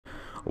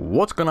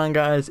What's going on,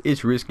 guys?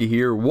 It's Risky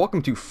here.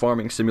 Welcome to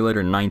Farming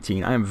Simulator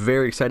 19. I am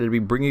very excited to be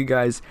bringing you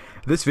guys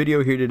this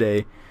video here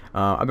today.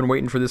 I've been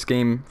waiting for this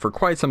game for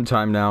quite some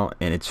time now,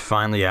 and it's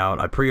finally out.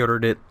 I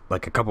pre-ordered it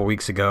like a couple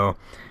weeks ago,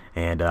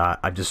 and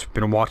I've just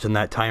been watching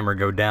that timer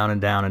go down and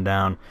down and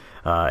down,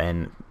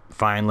 and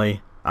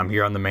finally I'm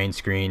here on the main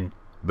screen.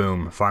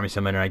 Boom, Farming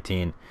Simulator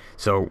 19.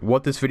 So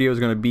what this video is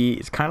going to be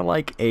is kind of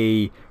like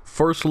a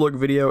first look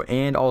video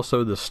and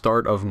also the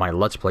start of my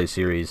Let's Play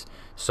series.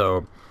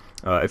 So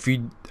I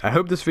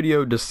hope this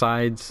video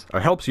decides or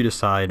helps you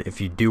decide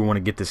if you do want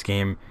to get this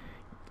game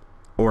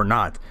or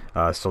not.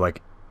 So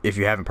like, if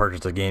you haven't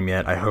purchased the game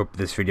yet, I hope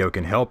this video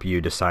can help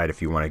you decide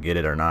if you want to get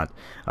it or not.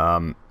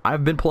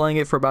 I've been playing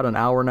it for about an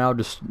hour now,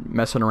 just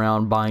messing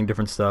around, buying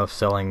different stuff,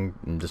 selling,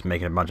 and just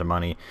making a bunch of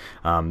money,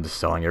 just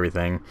selling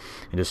everything,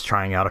 and just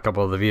trying out a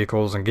couple of the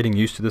vehicles and getting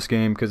used to this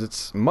game, because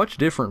it's much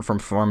different from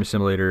Farming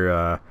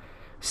Simulator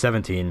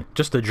 17.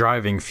 Just the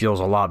driving feels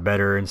a lot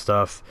better and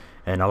stuff,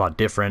 and a lot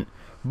different.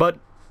 But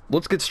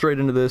let's get straight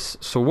into this.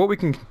 So what we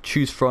can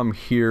choose from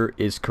here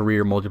is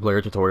career,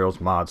 multiplayer, tutorials,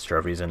 mods,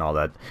 trophies, and all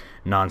that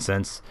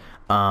nonsense.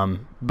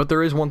 But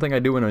there is one thing I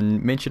do want to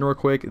mention real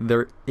quick.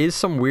 There is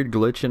some weird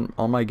glitch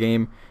on my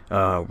game.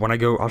 When I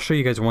go, I'll show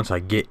you guys once I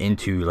get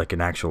into like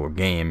an actual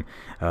game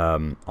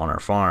on our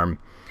farm.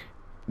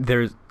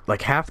 There's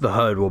like half the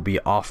HUD will be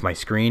off my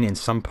screen in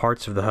some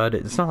parts of the HUD.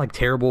 It's not like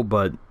terrible,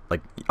 but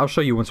like I'll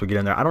show you once we get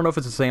in there. I don't know if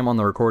it's the same on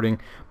the recording,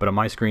 but on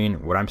my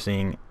screen, what I'm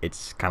seeing,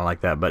 it's kind of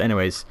like that. But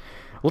anyways,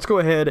 let's go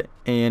ahead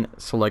and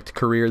select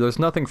career. There's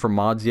nothing for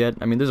mods yet.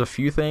 I mean, there's a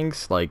few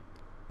things like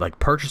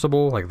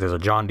purchasable, like there's a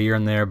John Deere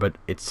in there, but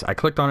I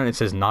clicked on it and it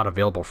says not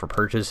available for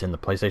purchase in the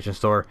PlayStation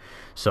Store.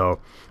 So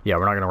yeah,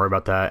 we're not gonna worry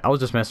about that. I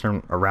was just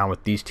messing around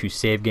with these two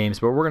save games,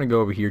 but we're gonna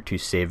go over here to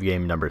save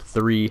game number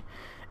 3,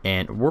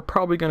 and we're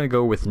probably gonna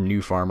go with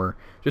New Farmer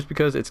just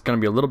because it's gonna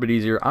be a little bit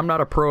easier. I'm not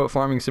a pro at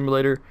Farming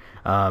Simulator.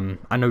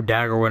 I know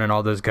Daggerwin and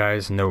all those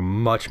guys know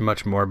much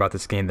more about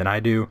this game than I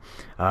do.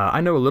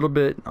 I know a little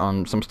bit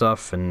on some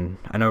stuff, and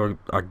I know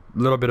a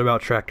little bit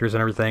about tractors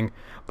and everything,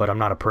 but I'm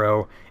not a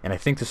pro, and I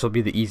think this will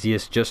be the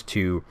easiest just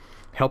to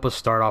help us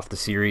start off the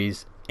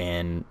series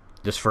and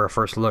just for a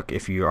first look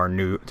if you are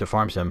new to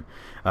Farm Sim.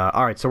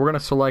 Alright, so we're going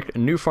to select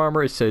New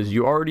Farmer. It says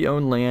you already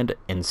own land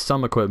and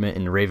some equipment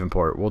in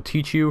Ravenport. We'll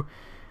teach you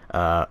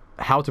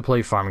how to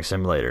play Farming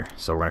Simulator.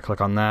 So we're going to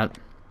click on that.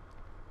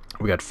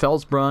 We got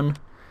Felsbrunn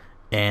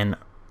and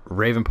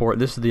Ravenport.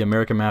 This is the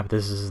American map.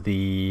 This is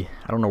the,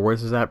 I don't know where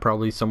this is at,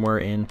 probably somewhere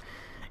in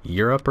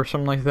Europe or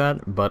something like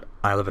that, but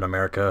I live in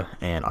America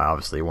and I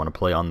obviously want to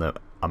play on the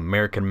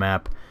American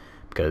map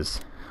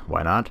because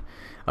why not?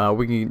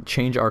 We can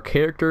change our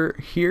character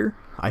here.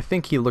 I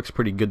think he looks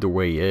pretty good the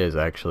way he is,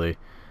 actually.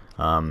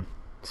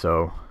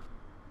 So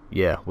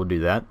yeah, we'll do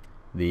that.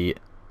 The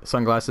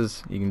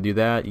sunglasses, you can do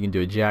that. You can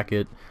do a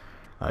jacket.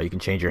 You can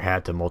change your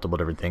hat to multiple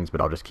different things, but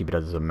I'll just keep it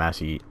as a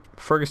Massey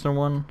Ferguson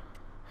one.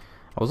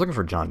 I was looking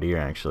for John Deere,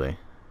 actually.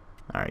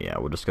 Alright, yeah,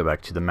 we'll just go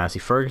back to the Massey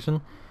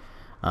Ferguson.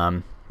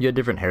 You have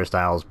different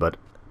hairstyles, but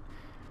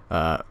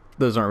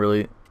those aren't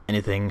really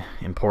anything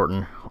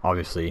important.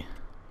 Obviously,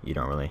 it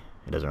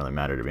doesn't really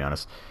matter, to be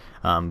honest.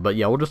 But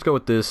yeah, we'll just go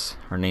with this.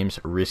 Her name's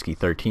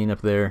Risky13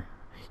 up there.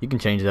 You can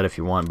change that if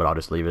you want, but I'll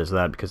just leave it as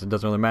that because it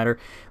doesn't really matter.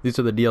 These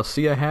are the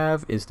DLC I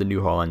have, is the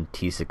New Holland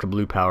T6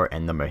 Blue Power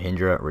and the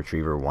Mahindra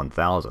Retriever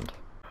 1000.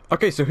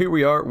 Okay, so here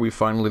we are. We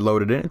finally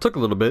loaded in. It took a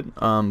little bit,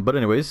 but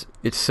anyways,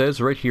 it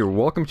says right here,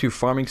 welcome to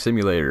Farming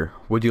Simulator.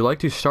 Would you like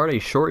to start a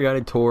short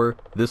guided tour?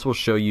 This will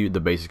show you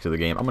the basics of the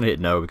game. I'm going to hit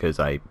no because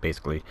I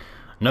basically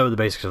know the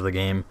basics of the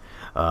game.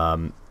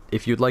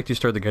 If you'd like to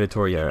start the guided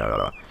tour,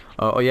 yeah.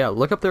 Oh yeah,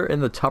 look up there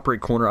in the top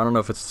right corner. I don't know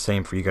if it's the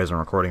same for you guys on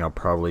recording. I'll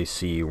probably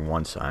see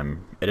once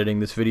I'm editing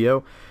this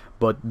video.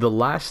 But the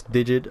last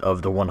digit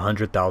of the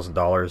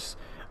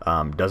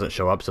 $100,000 doesn't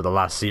show up, so the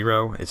last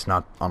 0, it's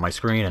not on my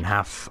screen, and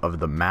half of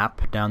the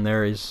map down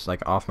there is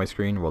like off my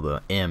screen. Well,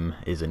 the M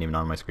isn't even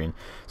on my screen,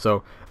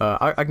 so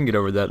I can get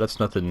over that. That's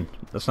nothing.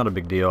 That's not a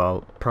big deal.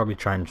 I'll probably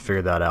try and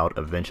figure that out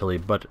eventually.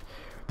 But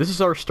this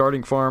is our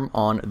starting farm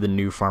on the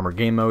New Farmer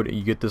game mode.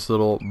 You get this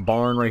little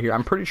barn right here.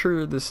 I'm pretty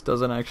sure this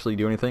doesn't actually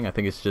do anything. I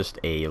think it's just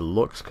a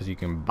looks because you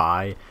can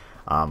buy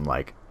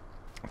like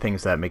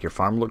things that make your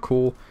farm look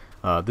cool.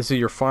 This is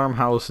your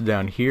farmhouse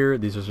down here.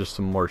 These are just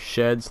some more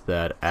sheds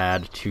that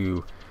add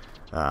to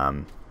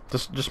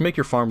just make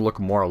your farm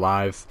look more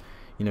alive.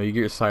 You know, you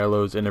get your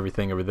silos and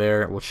everything over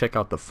there. We'll check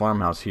out the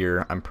farmhouse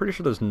here. I'm pretty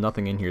sure there's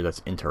nothing in here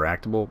that's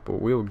interactable, but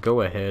we'll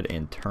go ahead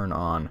and turn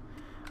on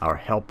our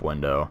help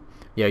window.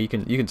 Yeah, you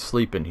can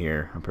sleep in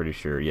here. I'm pretty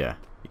sure. Yeah,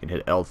 you can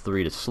hit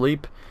L3 to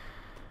sleep,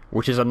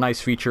 which is a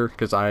nice feature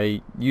because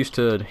I used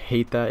to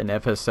hate that in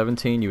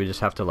FS17. You would just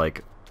have to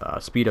like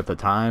speed up the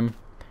time,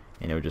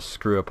 and it would just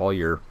screw up all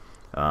your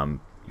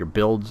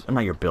builds.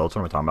 Not your builds.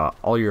 What am I talking about?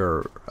 All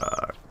your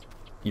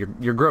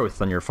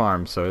growth on your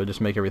farm. So it would just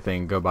make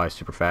everything go by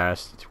super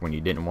fast when you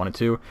didn't want it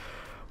to.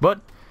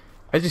 But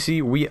as you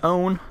see, we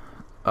own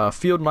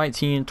field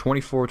 19,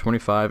 24,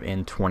 25,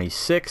 and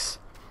 26.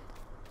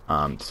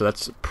 So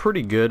that's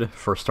pretty good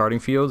for starting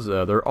fields.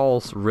 They're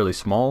all really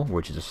small,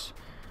 which is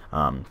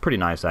pretty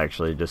nice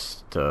actually,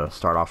 just to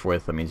start off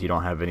with. That means you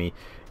don't have any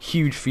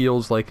huge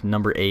fields like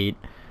number 8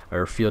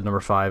 or field number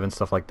 5 and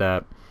stuff like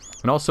that.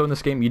 And also in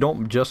this game, you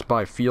don't just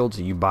buy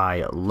fields, you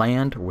buy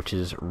land, which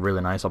is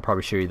really nice. I'll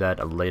probably show you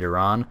that later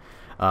on.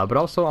 But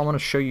also I want to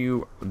show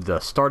you the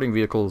starting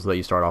vehicles that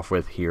you start off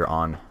with here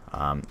on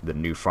the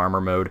new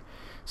farmer mode.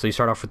 So you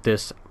start off with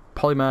this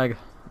Polymag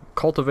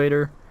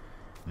cultivator,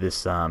 this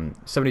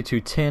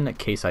 7210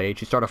 Case IH.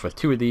 You start off with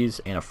 2 of these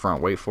and a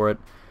front weight for it.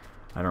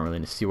 I don't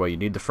really see why you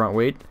need the front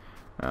weight.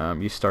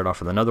 You start off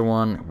with another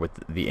one with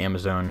the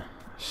Amazon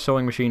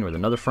sewing machine with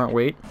another front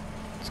weight.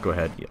 Let's go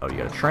ahead. Oh, you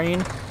got a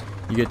train.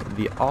 You get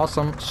the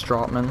awesome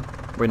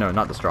Stratman. Wait, no,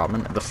 not the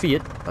Stratman. The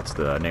Fiat. That's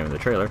the name of the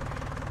trailer.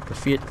 The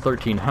Fiat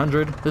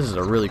 1300. This is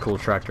a really cool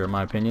tractor in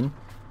my opinion.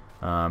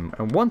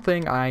 And one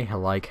thing I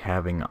like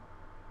having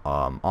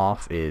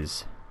off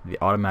is the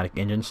automatic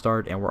engine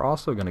start, and we're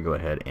also going to go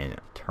ahead and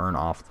turn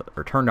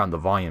down the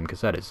volume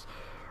because that is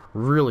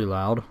really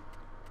loud.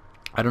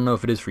 I don't know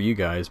if it is for you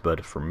guys,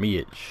 but for me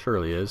it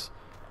surely is.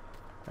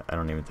 I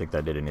don't even think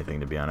that did anything,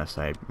 to be honest.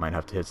 I might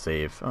have to hit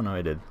save. Oh no,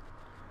 I did.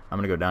 I'm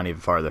gonna go down even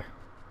farther.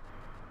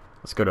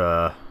 Let's go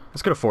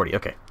to 40.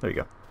 Okay, there you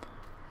go.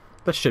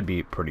 That should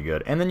be pretty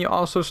good. And then you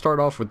also start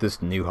off with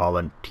this New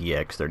Holland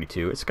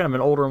TX32. It's kind of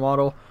an older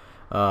model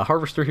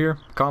harvester here,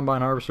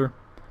 combine harvester.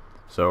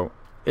 So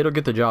it'll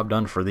get the job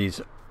done for these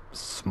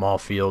small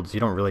fields. You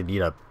don't really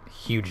need a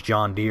huge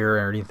John Deere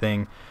or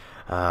anything.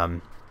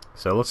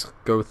 So let's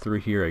go through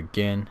here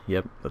again.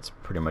 Yep, that's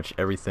pretty much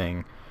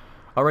everything.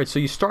 Alright, so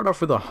you start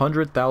off with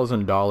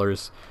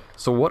 $100,000.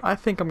 So what I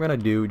think I'm going to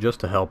do, just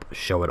to help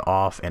show it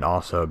off, and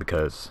also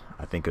because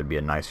I think it would be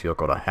a nice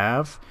vehicle to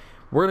have,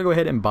 we're going to go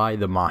ahead and buy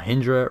the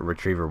Mahindra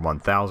Retriever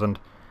 1000. It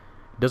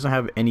doesn't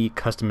have any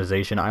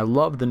customization. I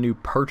love the new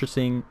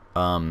purchasing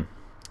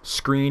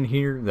screen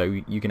here,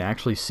 that you can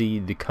actually see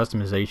the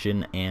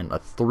customization and a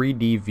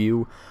 3D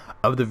view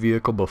of the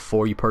vehicle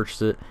before you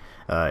purchase it.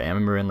 I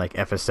remember in like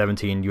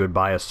FS17 you would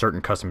buy a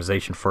certain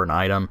customization for an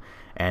item,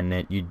 and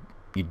then you'd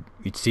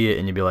see it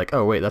and you'd be like,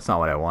 oh wait, that's not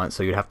what I want,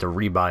 so you'd have to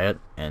rebuy it,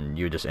 and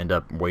you would just end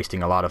up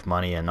wasting a lot of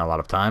money and a lot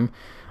of time.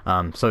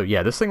 So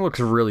yeah, this thing looks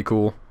really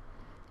cool.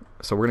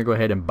 So we're gonna go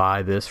ahead and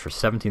buy this for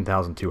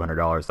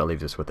 $17,200. That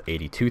leaves us with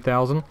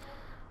 $82,000.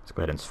 Let's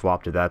go ahead and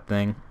swap to that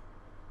thing,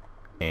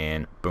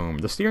 and boom.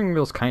 The steering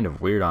wheel's kind of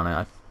weird on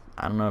it.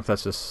 I don't know if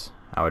that's just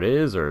how it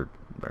is, or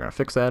they're gonna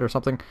fix that or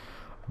something,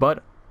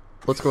 but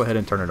let's go ahead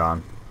and turn it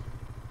on.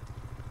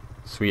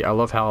 Sweet. I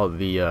love how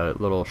the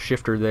little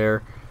shifter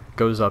there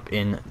goes up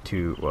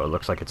into, well, it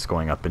looks like it's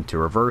going up into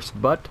reverse,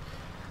 but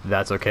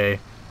that's okay.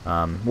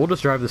 We'll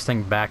just drive this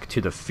thing back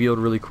to the field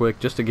really quick,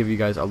 just to give you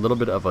guys a little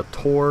bit of a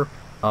tour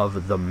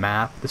of the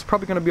map. This is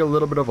probably going to be a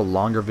little bit of a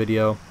longer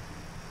video,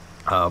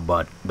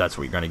 but that's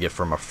what you're going to get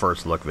from a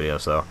first look video.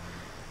 So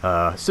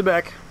sit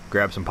back,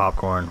 grab some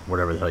popcorn,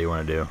 whatever the hell you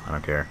want to do. I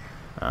don't care.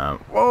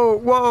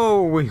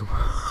 Whoa,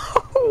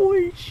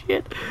 holy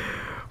shit,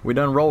 we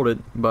done rolled it,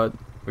 but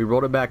we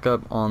rolled it back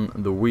up on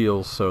the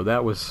wheels. So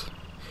that was,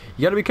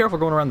 you gotta be careful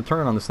going around the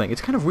turn on this thing.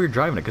 It's kind of weird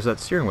driving it because that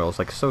steering wheel is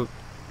like so,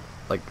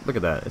 like, look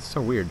at that, it's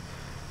so weird.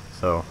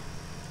 So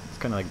it's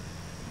kind of like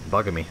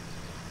bugging me.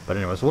 But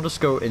anyways, we'll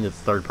just go into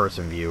third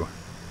person view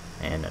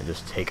and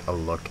just take a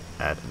look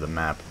at the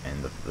map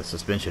and the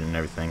suspension and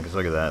everything, because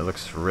look at that, it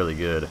looks really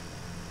good.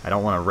 I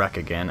don't want to wreck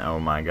again. Oh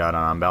my god,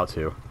 I'm about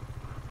to.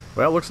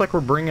 Well, it looks like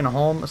we're bringing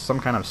home some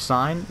kind of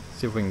sign. Let's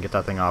see if we can get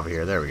that thing off of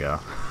here. There we go.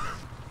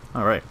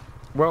 Alright.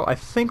 Well, I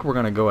think we're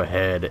going to go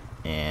ahead,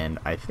 and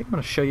I think I'm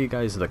going to show you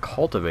guys the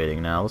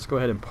cultivating now. Let's go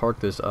ahead and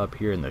park this up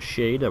here in the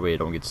shade. That way it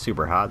don't get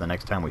super hot the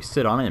next time we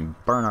sit on it and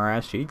burn our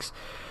ass cheeks.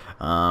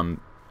 So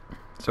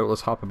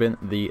let's hop up in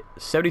the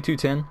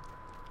 7210.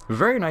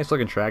 Very nice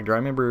looking tractor. I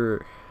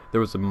remember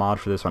there was a mod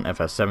for this on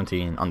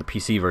FS17 on the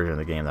PC version of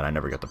the game that I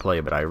never got to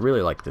play, but I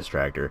really like this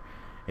tractor.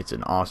 It's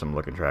an awesome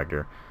looking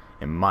tractor,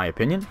 in my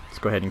opinion. Let's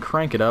go ahead and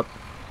crank it up.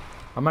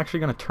 I'm actually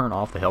going to turn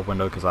off the help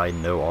window because I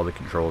know all the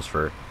controls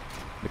for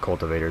the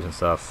cultivators and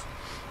stuff.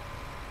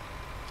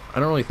 I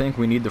don't really think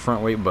we need the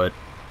front weight, but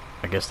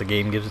I guess the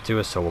game gives it to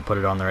us, so we'll put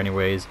it on there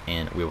anyways,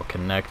 and we will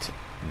connect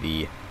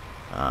the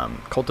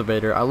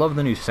cultivator. I love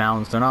the new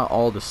sounds. They're not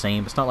all the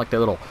same. It's not like that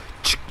little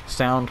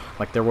sound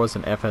like there was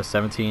in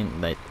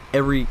FS17 that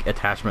every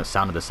attachment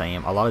sounded the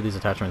same. A lot of these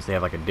attachments, they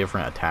have like a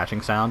different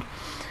attaching sound.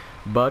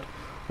 But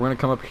we're going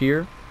to come up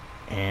here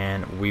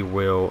and we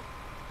will,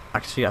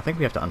 actually I think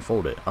we have to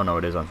unfold it. Oh no,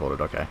 it is unfolded.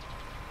 Okay.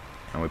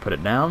 And we put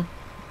it down,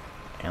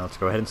 and let's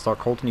go ahead and start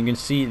colting. You can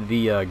see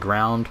the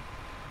ground,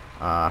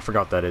 I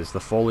forgot what that is, the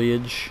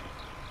foliage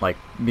like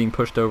being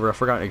pushed over. I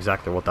forgot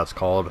exactly what that's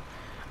called.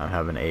 I'm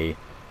having a,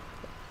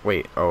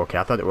 wait, oh okay,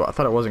 I thought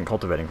it wasn't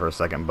cultivating for a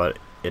second, but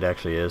it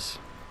actually is.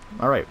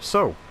 Alright,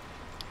 so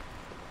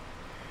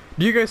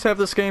do you guys have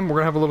this game? We're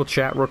gonna have a little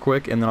chat real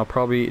quick, and then I'll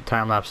probably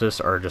time-lapse this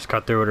or just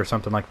cut through it or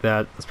something like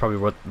that. That's probably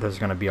what there's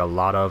gonna be a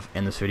lot of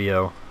in this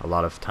video, a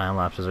lot of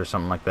time-lapses or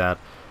something like that.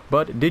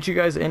 But did you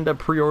guys end up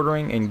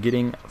pre-ordering and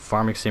getting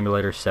Farming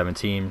Simulator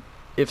 17?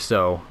 If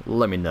so,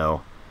 let me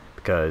know,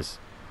 because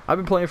I've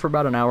been playing for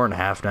about an hour and a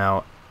half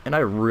now, and I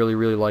really,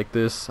 really like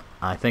this.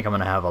 I think I'm going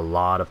to have a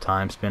lot of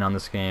time spent on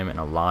this game and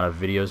a lot of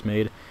videos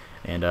made,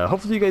 and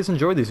hopefully you guys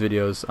enjoy these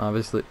videos.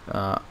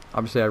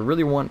 Obviously, I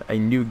really want a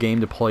new game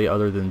to play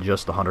other than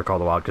just the Hunter Call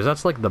the Wild, because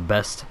that's like the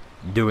best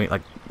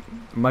like,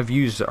 my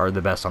views are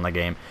the best on the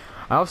game.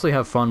 I obviously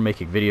have fun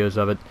making videos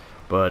of it,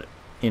 but,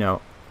 you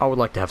know, I would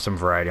like to have some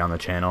variety on the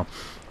channel.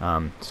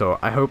 So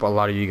I hope a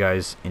lot of you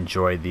guys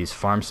enjoy these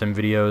farm sim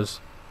videos.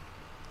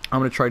 I'm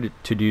going to try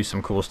to do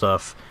some cool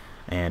stuff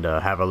and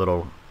have a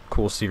little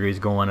cool series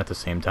going at the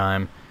same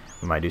time.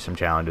 We might do some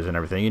challenges and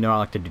everything. You know, I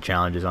like to do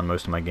challenges on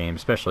most of my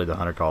games, especially the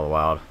Hunter Call the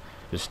Wild.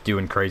 Just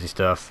doing crazy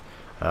stuff.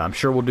 I'm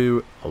sure we'll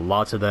do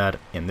lots of that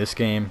in this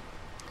game.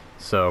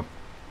 So,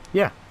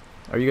 yeah.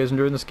 Are you guys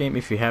enjoying this game?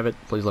 If you have it,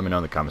 please let me know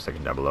in the comment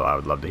section down below. I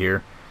would love to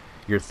hear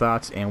your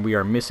thoughts, and we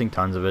are missing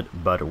tons of it,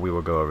 but we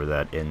will go over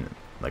that in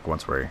like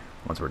once we're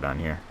done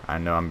here. I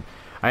know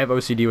I have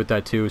OCD with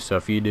that too, so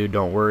if you do,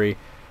 don't worry.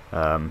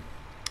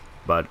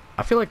 But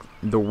I feel like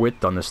the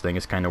width on this thing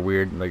is kind of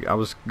weird. Like, I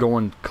was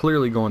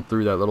clearly going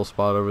through that little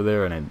spot over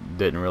there, and it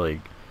didn't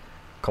really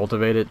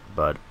cultivate it,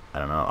 but I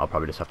don't know, I'll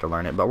probably just have to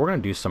learn it. But we're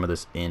going to do some of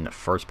this in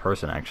first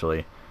person,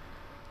 actually,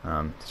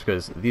 just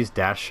because these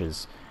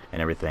dashes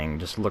and everything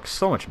just look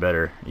so much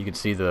better. You can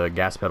see the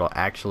gas pedal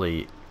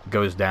actually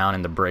goes down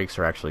and the brakes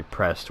are actually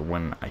pressed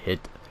when I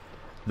hit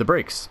the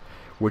brakes,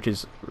 which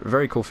is a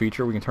very cool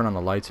feature. We can turn on the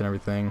lights and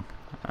everything.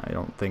 I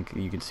don't think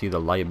you can see the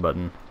light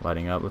button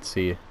lighting up. Let's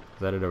see, is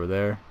that it over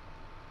there?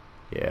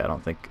 Yeah, I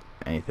don't think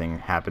anything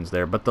happens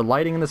there, but the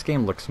lighting in this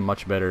game looks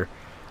much better.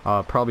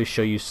 I'll probably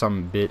show you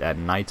some bit at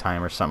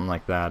nighttime or something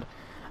like that,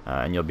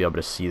 and you'll be able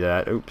to see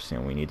that. Oops,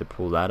 and we need to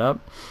pull that up.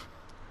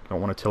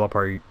 Don't want to till up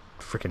our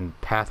freaking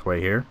pathway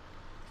here,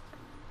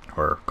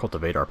 or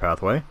cultivate our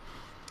pathway.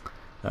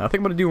 I think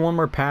I'm going to do one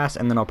more pass,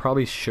 and then I'll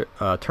probably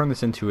turn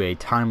this into a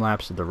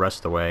time-lapse the rest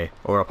of the way,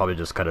 or I'll probably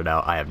just cut it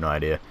out. I have no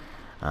idea.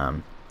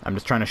 I'm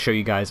just trying to show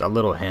you guys a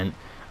little hint,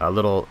 a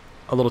little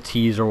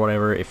tease or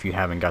whatever if you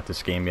haven't got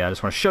this game yet. I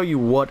just want to show you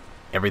what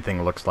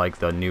everything looks like,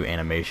 the new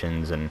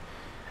animations and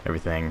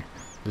everything.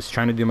 Just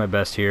trying to do my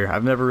best here.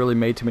 I've never really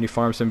made too many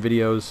farm sim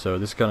videos, so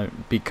this is going to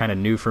be kind of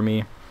new for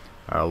me.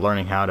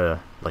 Learning how to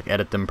like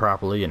edit them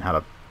properly and how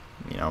to,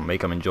 you know,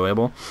 make them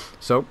enjoyable.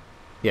 So,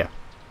 yeah.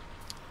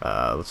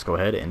 Let's go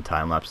ahead and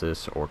time-lapse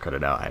this or cut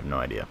it out. I have no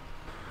idea.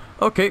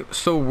 Okay,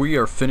 so we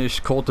are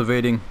finished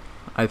cultivating.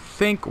 I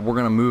think we're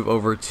going to move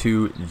over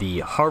to the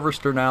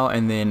harvester now,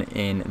 and then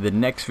in the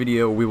next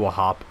video we will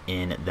hop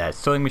in that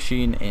sowing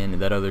machine and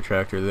that other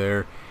tractor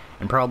there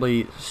and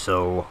probably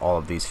sow all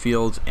of these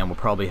fields, and we'll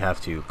probably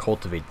have to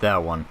cultivate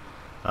that one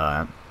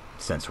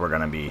since we're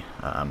going to be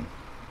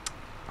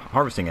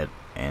harvesting it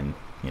and,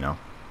 you know,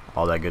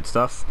 all that good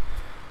stuff.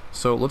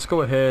 So let's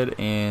go ahead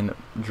and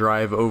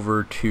drive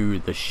over to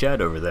the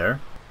shed over there,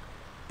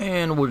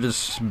 and we'll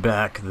just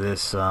back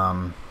this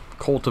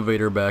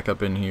cultivator back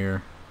up in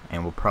here,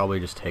 and we'll probably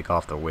just take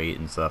off the weight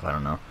and stuff. I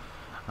don't know.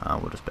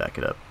 We'll just back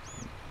it up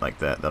like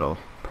that. That'll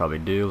probably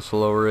do. Let's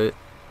lower it,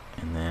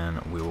 and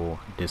then we will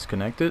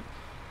disconnect it,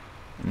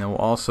 and then we'll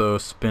also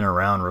spin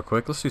around real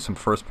quick. Let's do some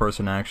first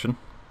person action.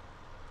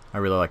 I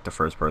really like the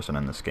first person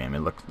in this game. It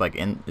looks like,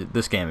 in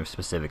this game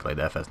specifically,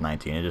 the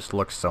FS19, it just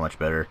looks so much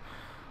better.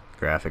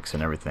 Graphics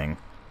and everything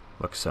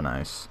looks so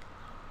nice.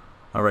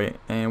 Alright,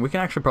 and we can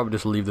actually probably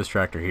just leave this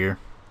tractor here.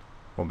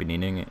 Won't be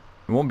needing it.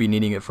 We won't be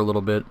needing it for a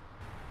little bit.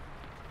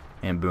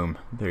 And boom,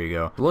 there you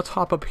go. So let's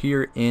hop up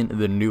here in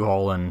the New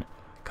Holland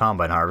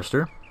combine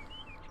harvester.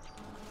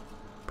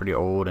 Pretty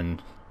old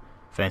and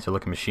fancy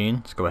looking machine.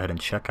 Let's go ahead and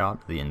check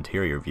out the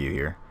interior view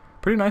here.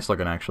 Pretty nice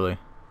looking, actually.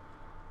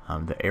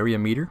 The area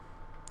meter.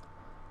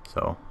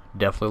 So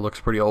definitely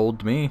looks pretty old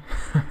to me.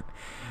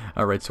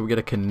 Alright, so we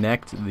gotta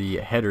connect the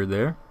header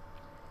there.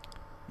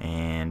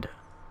 And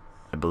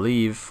I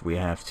believe we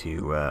have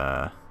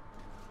to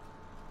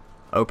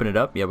open it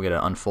up. Yeah, we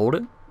gotta unfold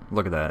it.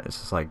 Look at that. It's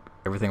just like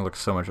everything looks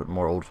so much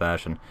more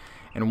old-fashioned.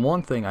 And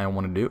one thing I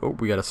want to do, oh,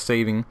 we got a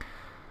saving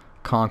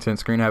content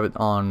screen. I have it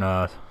on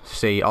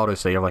auto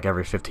save like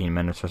every 15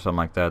 minutes or something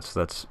like that. So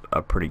that's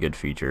a pretty good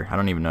feature. I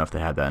don't even know if they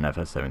had that in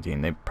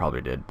FS17. They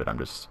probably did, but I'm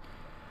just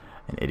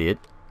an idiot.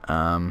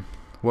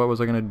 What was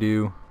I gonna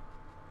do?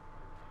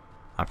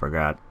 I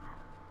forgot.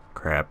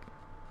 Crap.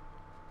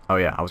 Oh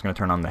yeah, I was gonna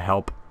turn on the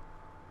help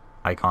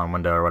icon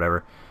window or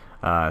whatever.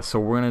 So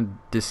we're gonna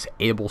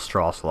disable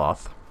straw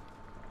sloth.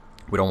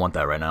 We don't want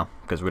that right now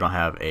because we don't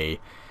have a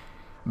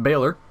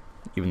baler,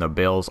 even though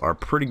bales are a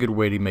pretty good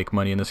way to make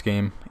money in this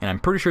game, and I'm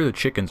pretty sure the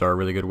chickens are a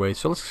really good way.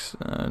 So let's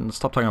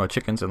stop talking about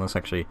chickens and let's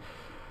actually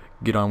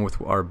get on with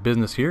our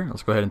business here.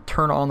 Let's go ahead and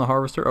turn on the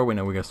harvester. Oh wait,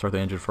 no, we gotta start the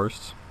engine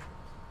first.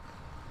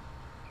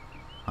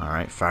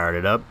 Alright, fired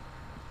it up.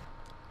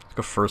 Let's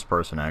go first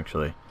person,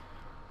 actually.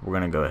 We're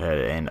going to go ahead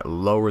and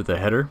lower the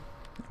header.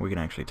 We can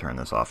actually turn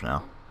this off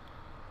now.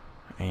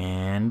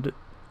 And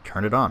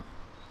turn it on.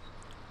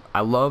 I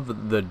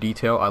love the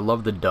detail. I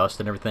love the dust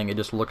and everything. It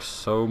just looks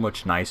so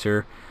much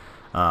nicer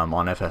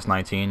on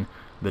FS19.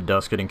 the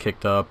dust getting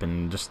kicked up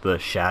and just the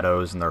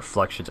shadows and the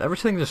reflections.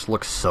 Everything just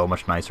looks so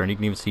much nicer, and you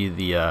can even see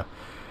the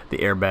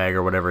airbag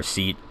or whatever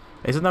seat.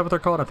 Isn't that what they're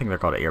called? I think they're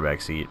called an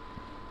airbag seat,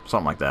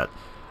 something like that.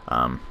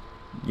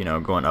 You know,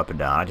 going up and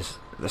down.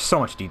 There's so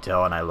much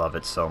detail, and I love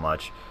it so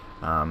much.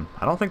 I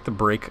don't think the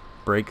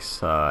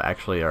brakes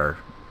actually are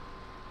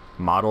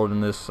modeled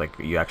in this. Like,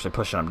 you actually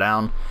pushing them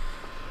down.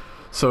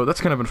 So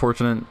that's kind of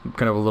unfortunate.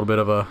 Kind of a little bit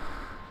of a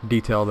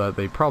detail that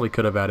they probably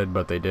could have added,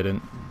 but they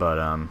didn't.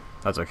 But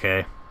that's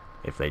okay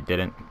if they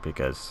didn't,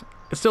 because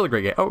it's still a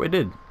great game. Oh, it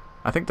did.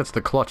 I think that's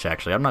the clutch,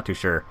 actually. I'm not too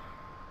sure.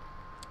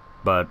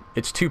 But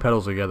it's 2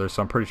 pedals together,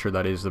 so I'm pretty sure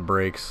that is the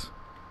brakes,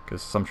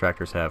 because some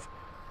tractors have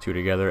 2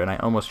 together. And I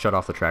almost shut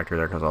off the tractor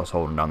there because I was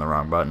holding down the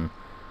wrong button.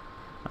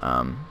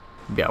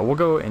 Yeah, we'll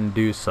go and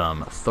do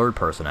some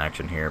third-person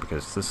action here,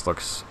 because this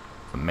looks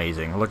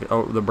amazing. Look,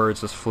 oh, the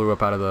birds just flew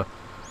up out of the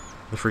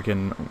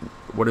freaking,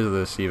 what is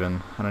this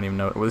even? I don't even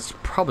know. Well, it's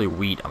probably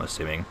wheat, I'm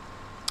assuming.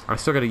 I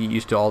still got to get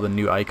used to all the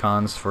new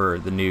icons for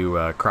the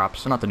new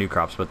crops. Not the new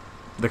crops, but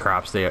the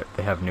crops. They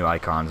have new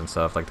icons and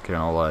stuff, like the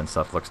canola and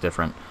stuff looks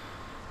different.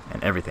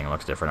 And everything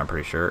looks different, I'm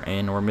pretty sure.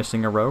 And we're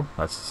missing a row.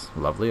 That's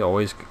lovely.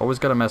 Always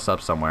got to mess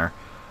up somewhere.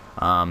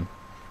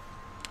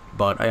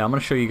 But hey, I'm going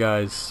to show you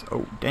guys.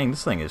 Oh, dang,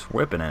 this thing is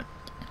whipping it.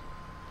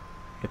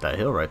 Hit that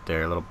hill right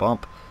there, a little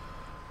bump.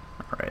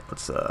 Alright,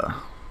 let's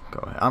go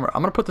ahead. I'm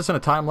going to put this in a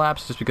time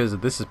lapse just because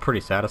this is pretty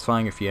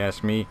satisfying if you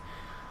ask me.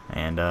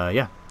 And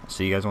yeah, I'll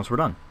see you guys once we're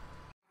done.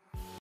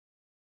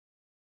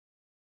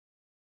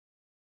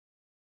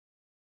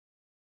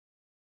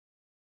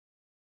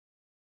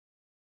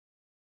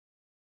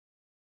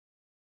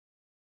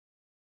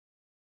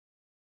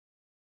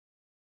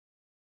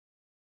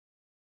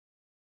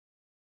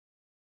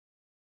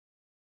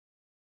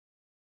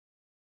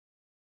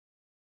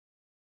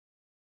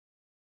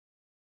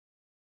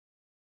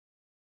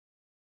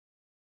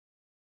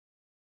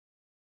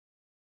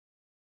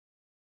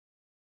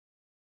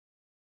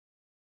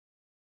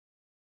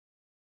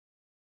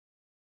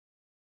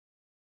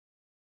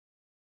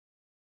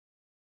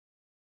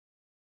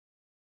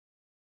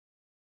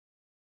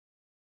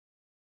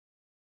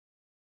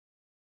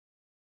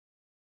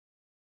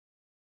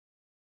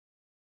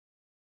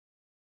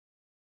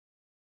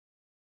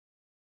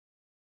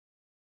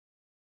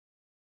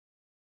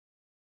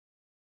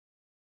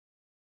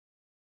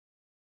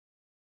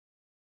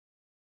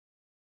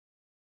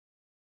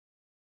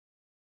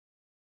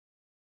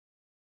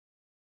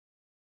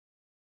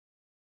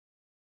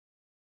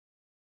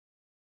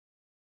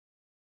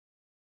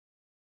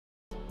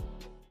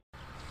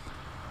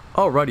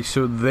 Alrighty,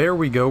 so there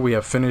we go. We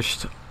have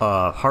finished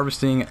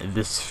harvesting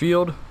this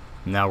field.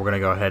 Now we're going to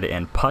go ahead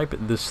and pipe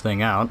this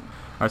thing out.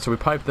 Alright, so we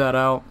piped that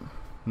out.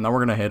 Now we're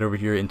going to head over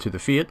here into the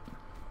Fiat,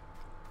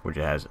 which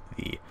has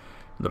the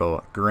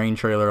little grain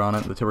trailer on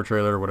it, the timber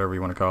trailer, whatever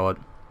you want to call it.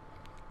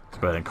 Let's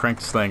go ahead and crank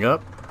this thing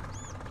up.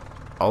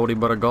 Oldie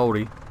but a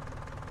goldie.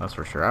 That's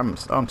for sure. I'm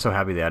so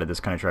happy they added this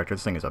kind of tractor.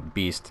 This thing is a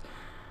beast.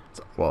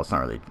 Well, it's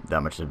not really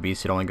that much of a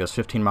beast. It only goes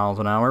 15 miles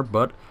an hour,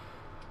 but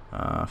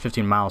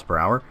 15 miles per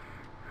hour.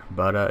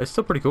 But it's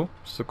still pretty cool.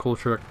 It's a cool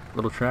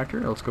little tractor.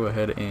 Let's go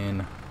ahead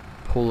and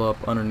pull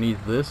up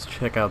underneath this.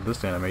 Check out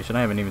this animation.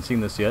 I haven't even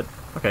seen this yet.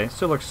 Okay,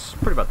 still looks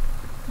pretty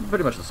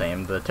much the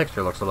same. The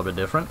texture looks a little bit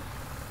different.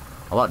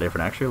 A lot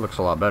different, actually. It looks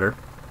a lot better.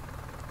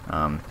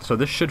 So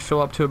this should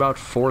fill up to about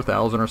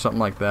 4,000 or something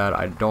like that.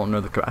 I don't know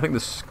I think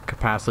this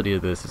capacity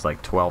of this is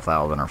like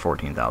 12,000 or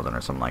 14,000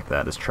 or something like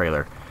that. This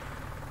trailer.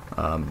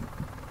 And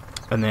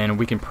then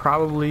we can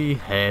probably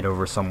head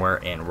over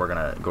somewhere and we're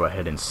gonna go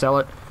ahead and sell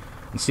it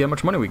and see how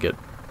much money we get.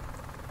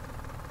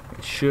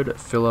 It should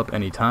fill up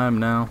any time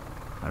now.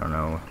 I don't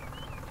know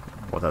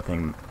what that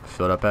thing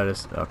filled up at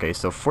is. Okay,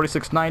 so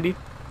 46.90.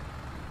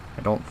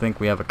 I don't think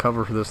we have a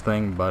cover for this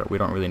thing, but we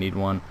don't really need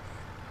one.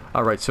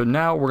 Alright, so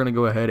now we're gonna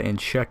go ahead and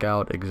check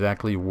out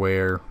exactly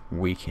where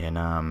we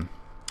can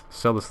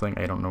sell this thing.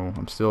 I don't know.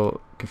 I'm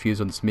still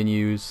confused on this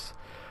menus.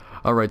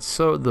 Alright,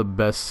 so the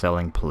best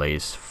selling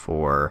place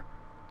for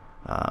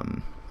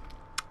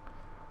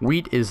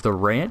wheat is the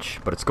ranch,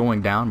 but it's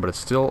going down, but it's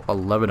still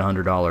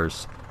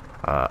 $1,100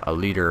 a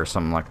liter or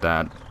something like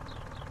that.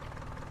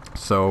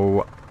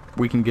 So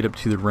we can get up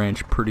to the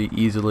ranch pretty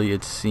easily,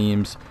 it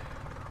seems.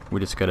 We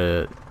just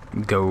gotta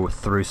go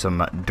through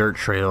some dirt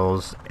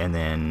trails and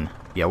then,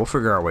 yeah, we'll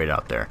figure our way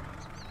out there.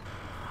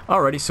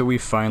 Alrighty, so we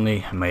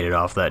finally made it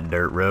off that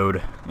dirt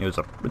road. It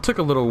took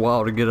a little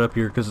while to get up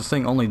here because this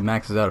thing only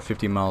maxes out at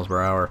 50 miles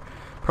per hour.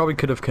 Probably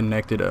could have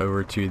connected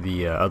over to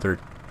the other,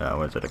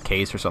 what is it, a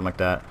case or something like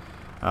that.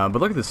 But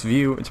look at this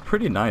view. It's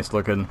pretty nice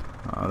looking.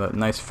 That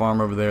nice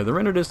farm over there. The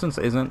render distance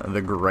isn't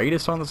the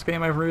greatest on this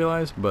game, I've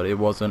realized, but it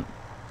wasn't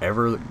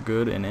ever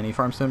good in any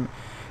farm sim.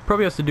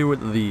 Probably has to do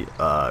with the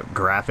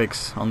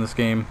graphics on this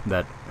game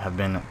that have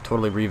been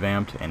totally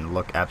revamped and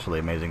look absolutely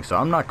amazing. So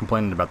I'm not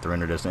complaining about the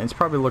render distance. It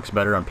probably looks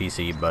better on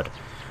PC, but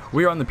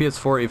we are on the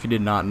PS4 if you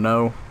did not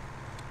know.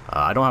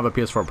 I don't have a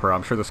PS4 Pro.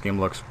 I'm sure this game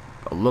looks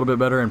a little bit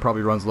better and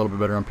probably runs a little bit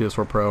better on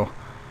PS4 Pro,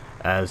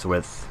 as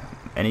with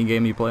any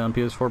game you play on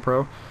PS4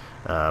 Pro.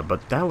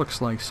 But that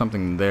looks like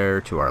something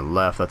there to our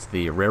left. That's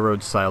the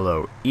railroad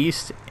silo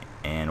east,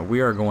 and we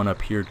are going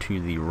up here to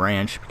the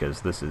ranch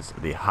because this is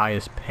the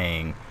highest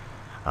paying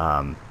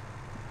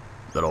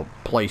little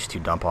place to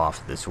dump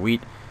off this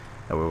wheat.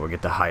 That we will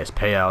get the highest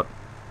payout,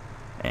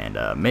 and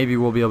maybe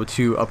we'll be able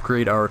to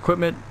upgrade our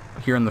equipment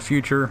here in the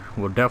future.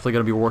 We're definitely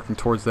going to be working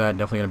towards that.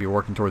 Definitely going to be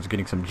working towards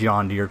getting some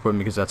John Deere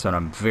equipment because that's what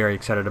I'm very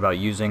excited about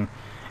using.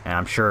 And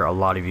I'm sure a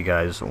lot of you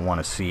guys want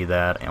to see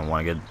that and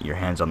want to get your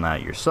hands on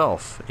that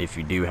yourself if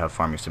you do have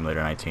Farming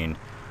Simulator 19.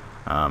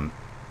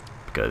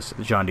 Because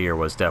John Deere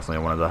was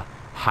definitely one of the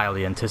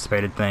highly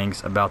anticipated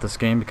things about this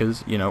game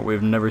because, you know,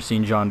 we've never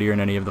seen John Deere in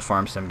any of the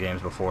Farm Sim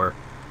games before.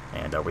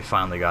 And we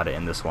finally got it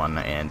in this one,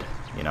 and,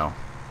 you know,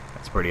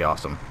 it's pretty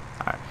awesome.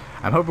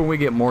 I'm hoping we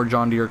get more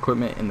John Deere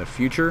equipment in the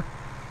future,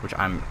 which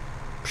I'm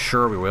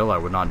sure we will. I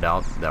would not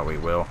doubt that we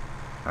will.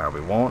 Or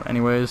we won't,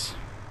 anyways.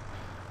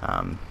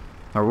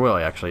 Or will,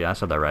 actually. Yeah, I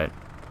said that right.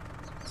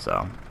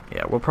 So,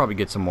 yeah, we'll probably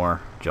get some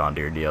more John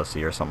Deere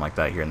DLC or something like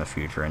that here in the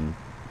future. And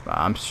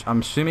I'm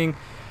assuming,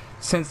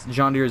 since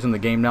John Deere is in the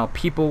game now,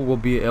 people will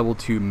be able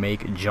to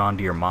make John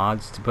Deere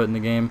mods to put in the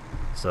game.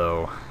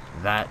 So,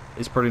 that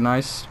is pretty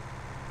nice.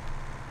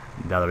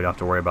 Now that we don't have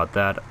to worry about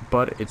that.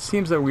 But it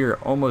seems that we are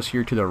almost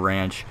here to the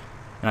ranch.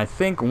 And I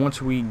think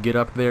once we get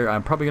up there,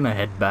 I'm probably going to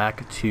head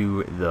back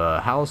to the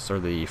house or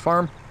the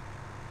farm.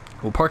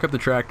 We'll park up the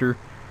tractor.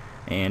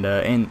 And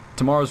in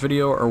tomorrow's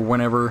video, or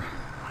whenever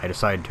I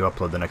decide to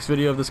upload the next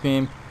video of this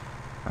game,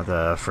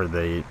 for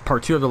the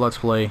part 2 of the Let's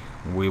Play,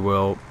 we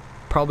will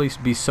probably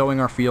be sowing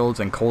our fields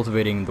and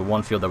cultivating the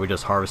one field that we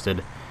just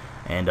harvested.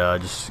 And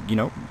just, you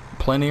know,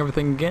 planting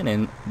everything again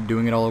and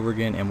doing it all over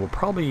again. And we'll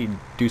probably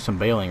do some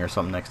baling or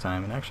something next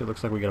time. And actually, it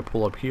looks like we got to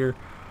pull up here.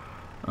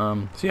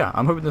 So yeah,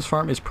 I'm hoping this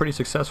farm is pretty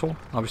successful.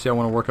 Obviously, I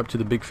want to work up to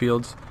the big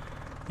fields.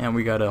 And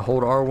we got to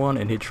hold R1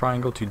 and hit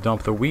triangle to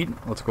dump the wheat.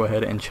 Let's go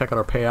ahead and check out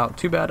our payout.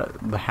 Too bad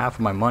the half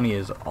of my money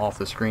is off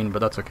the screen, but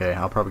that's okay.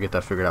 I'll probably get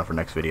that figured out for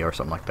next video or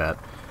something like that.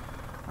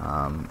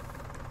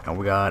 And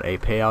we got a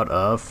payout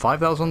of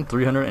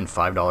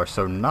 $5,305,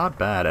 so not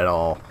bad at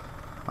all.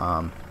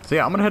 So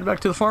yeah, I'm going to head back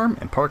to the farm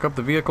and park up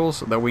the vehicles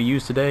that we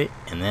used today,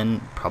 and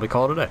then probably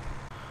call it a day.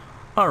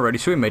 Alrighty,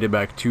 so we made it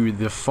back to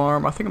the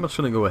farm. I think I'm just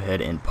going to go ahead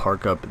and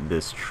park up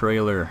this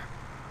trailer,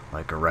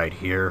 like right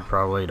here,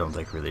 probably. Don't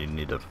think we really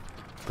need to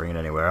bring it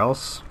anywhere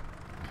else.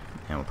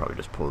 And we'll probably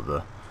just pull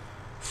the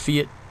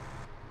Fiat.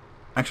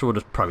 Actually,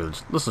 we'll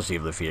just let's just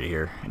leave the Fiat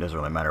here. It doesn't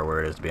really matter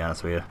where it is, to be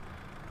honest with you.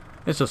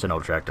 It's just an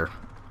old tractor.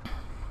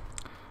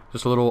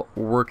 Just a little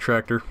work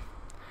tractor.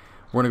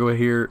 We're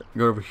gonna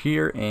go over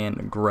here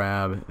and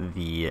grab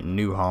the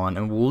New Holland,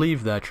 and we'll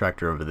leave that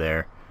tractor over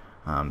there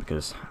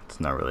because it's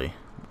not really.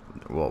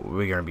 Well,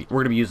 we're gonna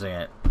be using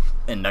it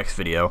in next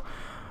video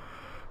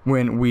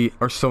when we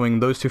are sowing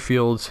those two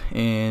fields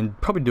and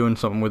probably doing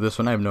something with this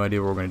one. I have no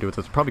idea what we're gonna do with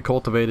this. Probably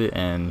cultivate it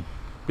and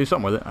do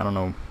something with it. I don't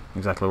know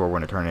exactly what we're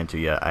gonna turn it into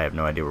yet. I have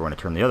no idea what we're gonna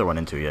turn the other one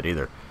into yet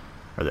either,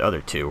 or the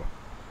other two.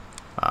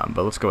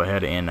 But let's go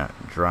ahead and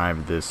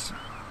drive this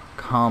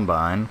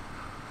combine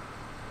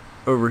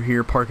over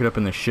here, park it up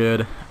in the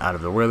shed, out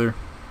of the weather.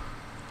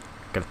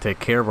 Got to take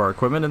care of our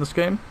equipment in this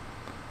game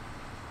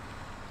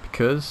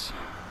because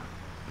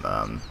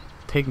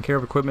taking care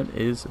of equipment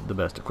is the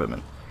best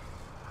equipment.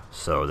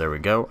 So there we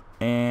go.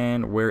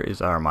 And where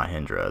is our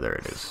Mahindra? There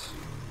it is.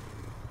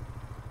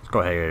 Let's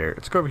go ahead here.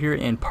 Let's go over here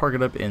and park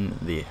it up in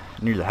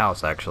near the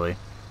house, actually,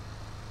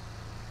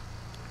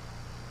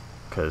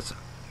 because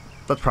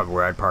that's probably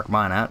where I'd park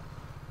mine at,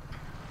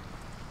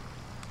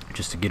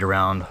 just to get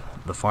around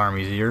the farm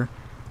easier.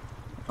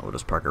 And we'll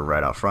just park it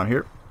right out front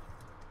here.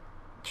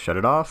 Shut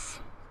it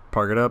off.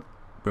 Park it up.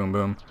 Boom,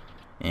 boom.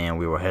 And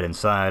we will head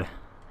inside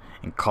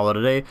and call it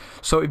a day.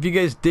 So if you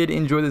guys did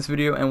enjoy this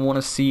video and want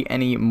to see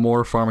any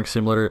more Farming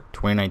Simulator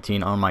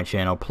 2019 on my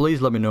channel, please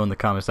let me know in the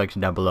comment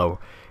section down below.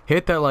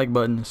 Hit that like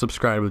button,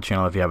 subscribe to the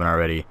channel if you haven't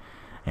already,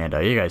 and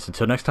yeah guys,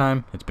 until next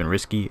time, it's been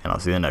Risky, and I'll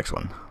see you in the next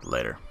one.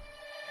 Later.